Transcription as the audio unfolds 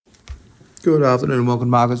Good afternoon and welcome to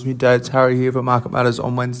Markets Midday. It's Harry here for Market Matters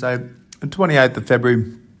on Wednesday, the 28th of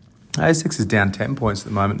February. ASX is down 10 points at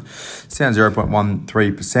the moment. It's down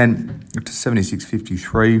 0.13% up to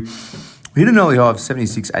 76.53. We hit an early high of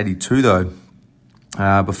 76.82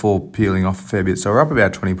 though, before peeling off a fair bit. So we're up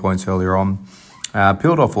about 20 points earlier on.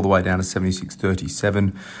 Peeled off all the way down to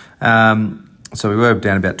 76.37. So we were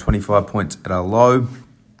down about 25 points at our low.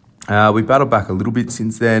 We battled back a little bit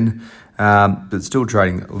since then, but still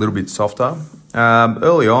trading a little bit softer.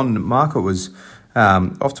 Early on, the market was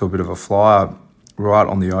off to a bit of a flyer right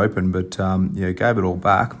on the open, but gave it all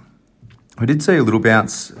back. We did see a little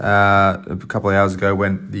bounce a couple of hours ago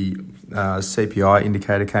when the CPI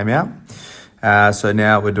indicator came out. So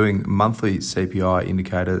now we're doing monthly CPI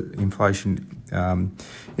indicator inflation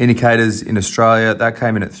indicators in Australia. That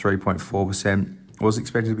came in at 3.4%. Was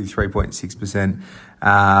expected to be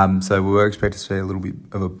 3.6%. So we were expected to see a little bit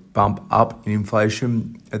of a bump up in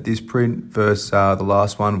inflation at this print versus the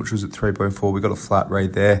last one, which was at 3.4. We got a flat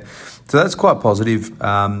rate there. So that's quite positive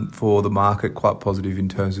for the market, quite positive in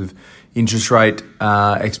terms of interest rate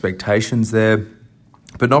expectations there,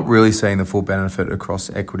 but not really seeing the full benefit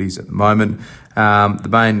across equities at the moment. The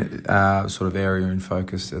main sort of area in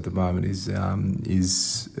focus at the moment is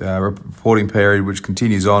reporting period, which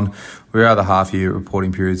continues on. We are the half-year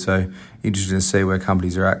reporting period, so interesting to see where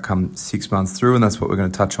companies are at come 6 months through, and that's what we're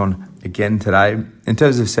going to touch on again today. In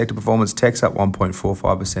terms of sector performance, tech's up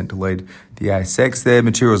 1.45% to lead the ASX there.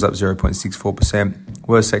 Materials up 0.64%.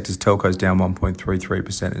 Worst sectors, telcos down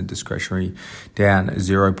 1.33% and discretionary down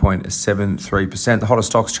 0.73%. The hottest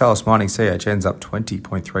stocks, Chalice Mining, CHN's up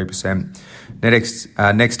 20.3%.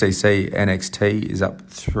 NextDC, NXT is up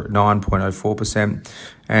 9.04%.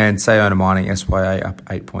 And Sayona Mining, SYA, up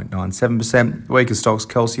 8.97%. Weaker stocks,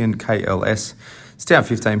 Kelsian, KLS, it's down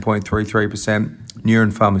 15.33%.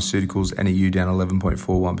 Neuron Pharmaceuticals, NEU, down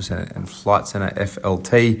 11.41%. And Flight Centre,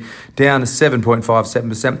 FLT, down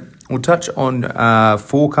 7.57%. We'll touch on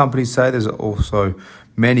 4 companies today. There's also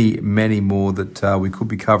many more that we could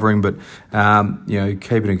be covering, but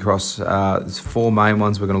keeping across 4 main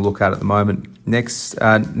ones we're going to look at the moment.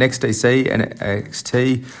 NextDC and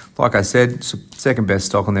NXT, like I said, second best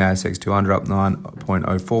stock on the ASX200, up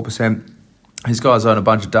 9.04%. These guys own a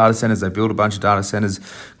bunch of data centres. They build a bunch of data centres.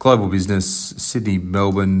 Global business, Sydney,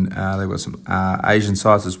 Melbourne. They've got some Asian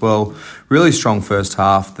sites as well. Really strong first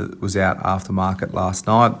half that was out after market last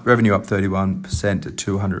night. Revenue up 31%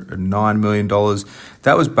 to $209 million.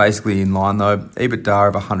 That was basically in line though. EBITDA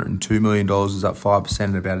of $102 million was up 5%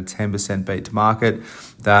 and about a 10% beat to market.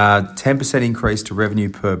 The 10% increase to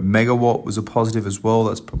revenue per megawatt was a positive as well.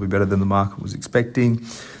 That's probably better than the market was expecting.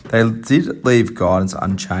 They did leave guidance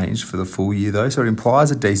unchanged for the full year though, so it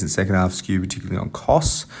implies a decent second half skew, particularly on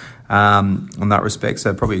costs on that respect.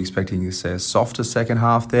 So probably expecting to see a softer second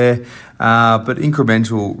half there, but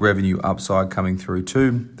incremental revenue upside coming through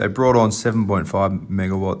too. They brought on 7.5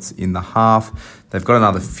 megawatts in the half. They've got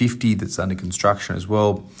another 50 that's under construction as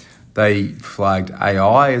well. They flagged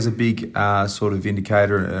AI as a big sort of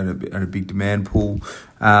indicator and a big demand pool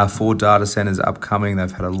for data centres upcoming.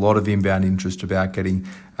 They've had a lot of inbound interest about getting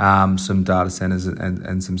some data centres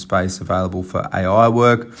and some space available for AI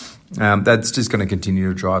work. That's just going to continue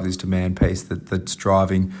to drive this demand piece that's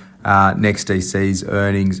driving NextDC's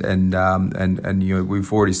earnings, and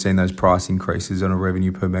we've already seen those price increases on a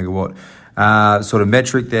revenue per megawatt sort of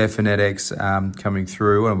metric there for NetX coming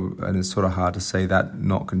through, and it's sort of hard to see that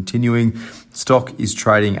not continuing. Stock is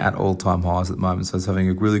trading at all-time highs at the moment, so it's having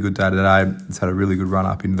a really good day today. It's had a really good run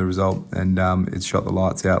up into the result, and it shot the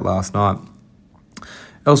lights out last night.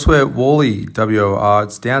 Elsewhere, Worley, WOR,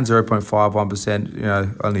 it's down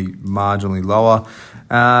 0.51%, only marginally lower.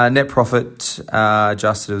 Net profit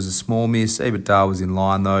adjusted, it was a small miss. EBITDA was in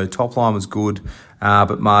line though. Top line was good,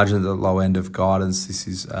 but margin at the low end of guidance. This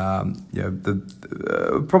is probably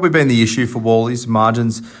been the issue for Worley's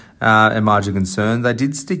margins and margin concern. They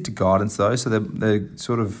did stick to guidance though, so they're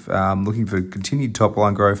sort of looking for continued top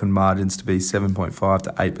line growth and margins to be 7.5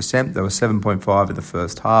 to 8%. They were 7.5 in the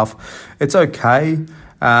first half. It's okay.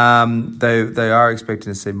 They are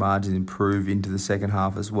expecting to see margins improve into the second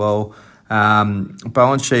half as well.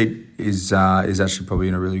 Balance sheet is actually probably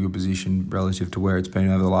in a really good position relative to where it's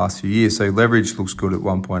been over the last few years. So leverage looks good at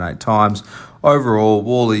 1.8 times. Overall,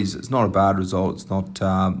 Worley's, it's not a bad result. It's not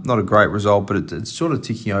a great result, but it's sort of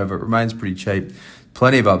ticking over. It remains pretty cheap.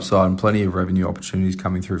 Plenty of upside and plenty of revenue opportunities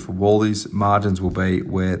coming through for Worley's. Margins will be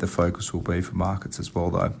where the focus will be for markets as well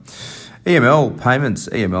though. EML payments.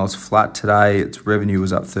 EML's flat today. Its revenue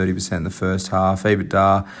was up 30% in the first half.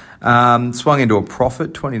 EBITDA swung into a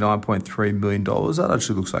profit, $29.3 million. That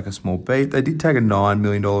actually looks like a small beat. They did take a $9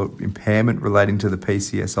 million impairment relating to the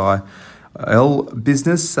PCSI EML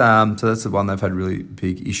business. So that's the one they've had really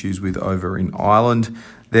big issues with over in Ireland.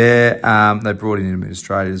 They brought in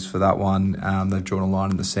administrators for that one. They've drawn a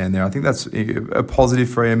line in the sand there. I think that's a positive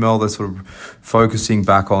for EML. They're sort of focusing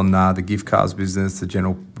back on the gift cards business, the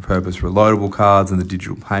general purpose reloadable cards, and the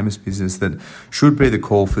digital payments business that should be the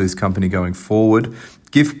call for this company going forward.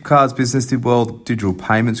 Gift cards business did well. Digital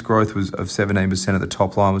payments growth was of 17% at the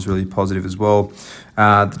top line was really positive as well.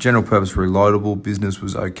 The general purpose reloadable business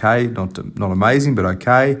was okay, not amazing, but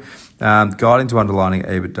okay. Guiding to underlying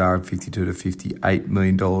EBITDA of $52 to $58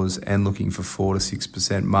 million and looking for 4 to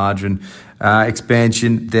 6% margin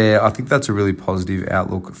expansion there. I think that's a really positive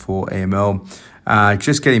outlook for EML.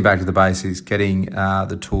 Just getting back to the basics, getting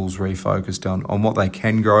the tools refocused on what they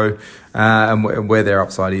can grow and where their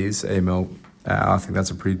upside is. EML, I think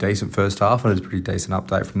that's a pretty decent first half, and it's a pretty decent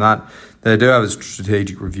update from that. They do have a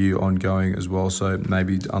strategic review ongoing as well, so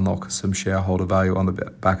maybe unlock some shareholder value on the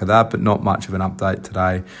back of that, but not much of an update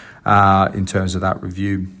today in terms of that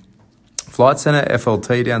review. Flight Centre,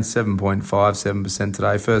 FLT, down 7.57%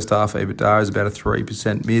 today. First half EBITDA is about a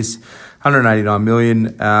 3% miss, 189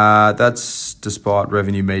 million. That's despite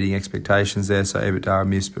revenue meeting expectations there, so EBITDA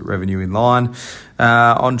missed, but revenue in line.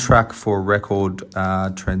 On track for a record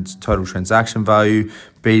total transaction value,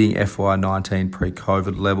 beating FY19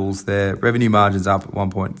 pre-COVID levels there. Revenue margins up at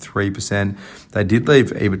 1.3%. They did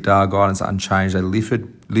leave EBITDA guidance unchanged. They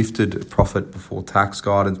lifted profit before tax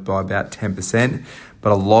guidance by about 10%.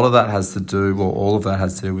 But a lot of that has to do, well, all of that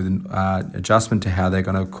has to do with an adjustment to how they're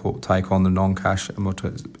going to take on the non-cash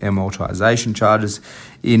amortization charges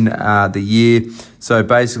in the year. So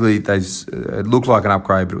basically, it looked like an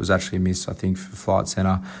upgrade, but it was actually a miss, I think, for Flight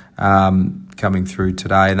Centre coming through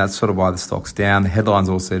today. And that's sort of why the stock's down. The headlines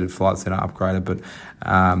all said Flight Centre upgraded, but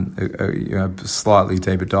slightly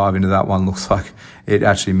deeper dive into that one looks like it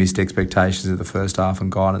actually missed expectations of the first half,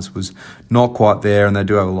 and guidance was not quite there, and they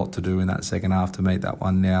do have a lot to do in that second half to meet that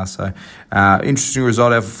one now. So interesting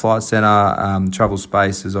result out for Flight Centre. Travel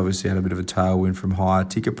space has obviously had a bit of a tailwind from higher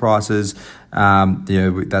ticket prices.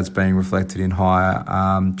 That's being reflected in higher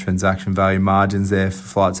transaction value margins there for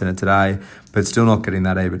Flight Centre today, but still not getting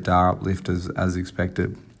that EBITDA uplift as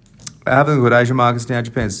expected. Having a look at Asian markets now,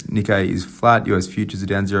 Japan's Nikkei is flat. US futures are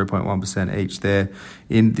down 0.1% each there.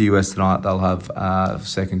 In the US tonight, they'll have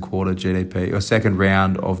second quarter GDP, or second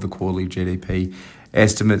round of the quarterly GDP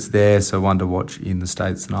estimates there, so one to watch in the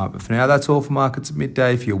States tonight. But for now, that's all for markets at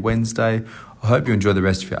midday for your Wednesday. I hope you enjoy the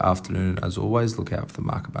rest of your afternoon. As always, look out for the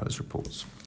Market Matters reports.